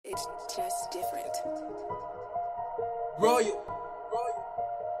It's just different. Royal.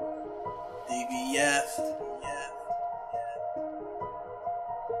 DBF.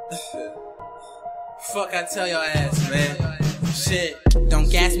 Fuck, I tell your ass, man. Shit. Don't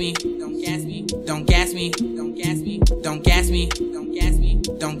gas me, don't gas me, don't gas me, don't gas me, don't gas me, don't gas me,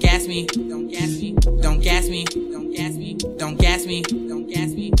 don't gas me, don't gas me, don't gas me, don't gas me, don't gas me, don't gas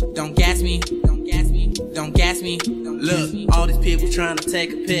me, don't gas me, don't gas me, don't gas me. Look, all these people trying to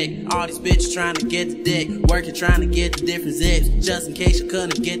take a pic, all these bitches trying to get the dick, working trying to get the different zips, just in case you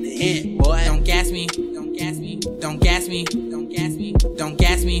couldn't get the hint, boy. Don't gas me, don't gas me, don't gas me, don't gas me, don't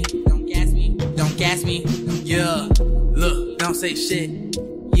gas me, don't gas me, don't gas me. Yeah, look, don't say shit.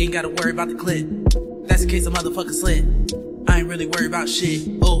 You ain't gotta worry about the clip. That's in case a motherfucker slip. I ain't really worried about shit.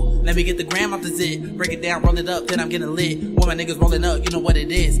 Oh, let me get the gram off the zip. Break it down, roll it up, then I'm getting lit. When my niggas rolling up, you know what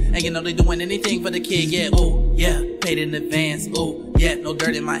it is. And you know they doing anything for the kid, yeah. Oh, yeah, paid in advance. Oh, yeah, no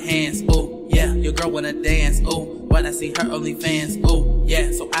dirt in my hands. Oh, yeah, your girl wanna dance. Oh, but I see her OnlyFans. Oh,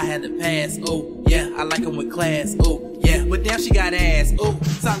 yeah, so I had to pass. Oh, yeah, I like 'em with class. Oh, yeah, but damn, she got ass. Oh,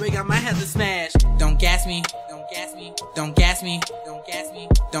 sorry, I might have to smash. Don't gas me, don't gas me, don't gas me, don't gas me,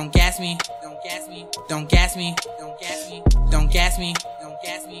 don't gas me, don't gas me, don't gas me, don't gas me, don't gas me, don't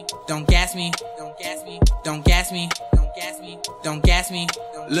gas me, don't gas me, don't gas me, don't gas me, don't gas me, don't gas me.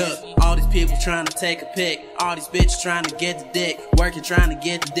 Look, all these people trying to take a pic, all these bitches trying to get the dick, working trying to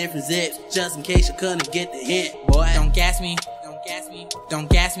get the different zips, just in case you couldn't get the hint, boy. Don't gas me, don't gas me, don't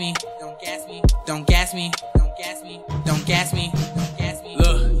gas me, don't gas me, don't gas me, don't gas me, don't gas me, don't gas me.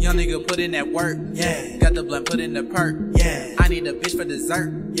 Look, young nigga put in that work, yeah. Got the blunt, put in the perk, yeah. I need a bitch for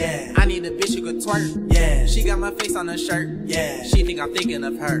dessert, yeah. I need a bitch who could twerk, yeah. She got my face on her shirt, yeah. She think I'm thinking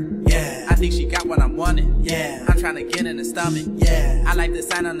of her, yeah. I think she got what I'm wanting, yeah. I'm trying to get in the stomach, yeah. I like the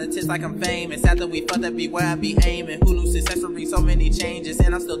sign on the tits like I'm famous. After we fucked up, be where I be aiming. Who knew success would bring so many changes?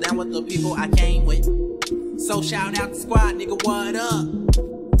 And I'm still down with the people I came with. So shout out the squad, nigga, what up?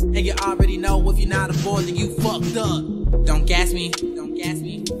 And you already know if you're not aboard, then you fucked up. Don't gas me, don't gas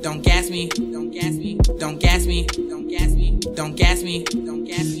me, don't gas me, don't gas me, don't gas me, don't gas me, don't gas me, don't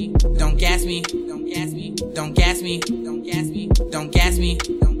gas me, don't gas me, don't gas me, don't gas me, don't gas me, don't gas me,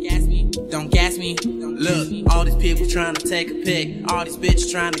 don't gas me, don't gas me. Look, all these people trying to take a pic, all these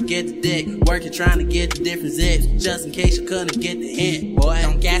bitches trying to get the dick, working trying to get the different zips, just in case you couldn't get the hint, boy.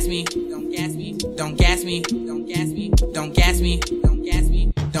 Don't gas me, don't gas me, don't gas me, don't gas me, don't gas me.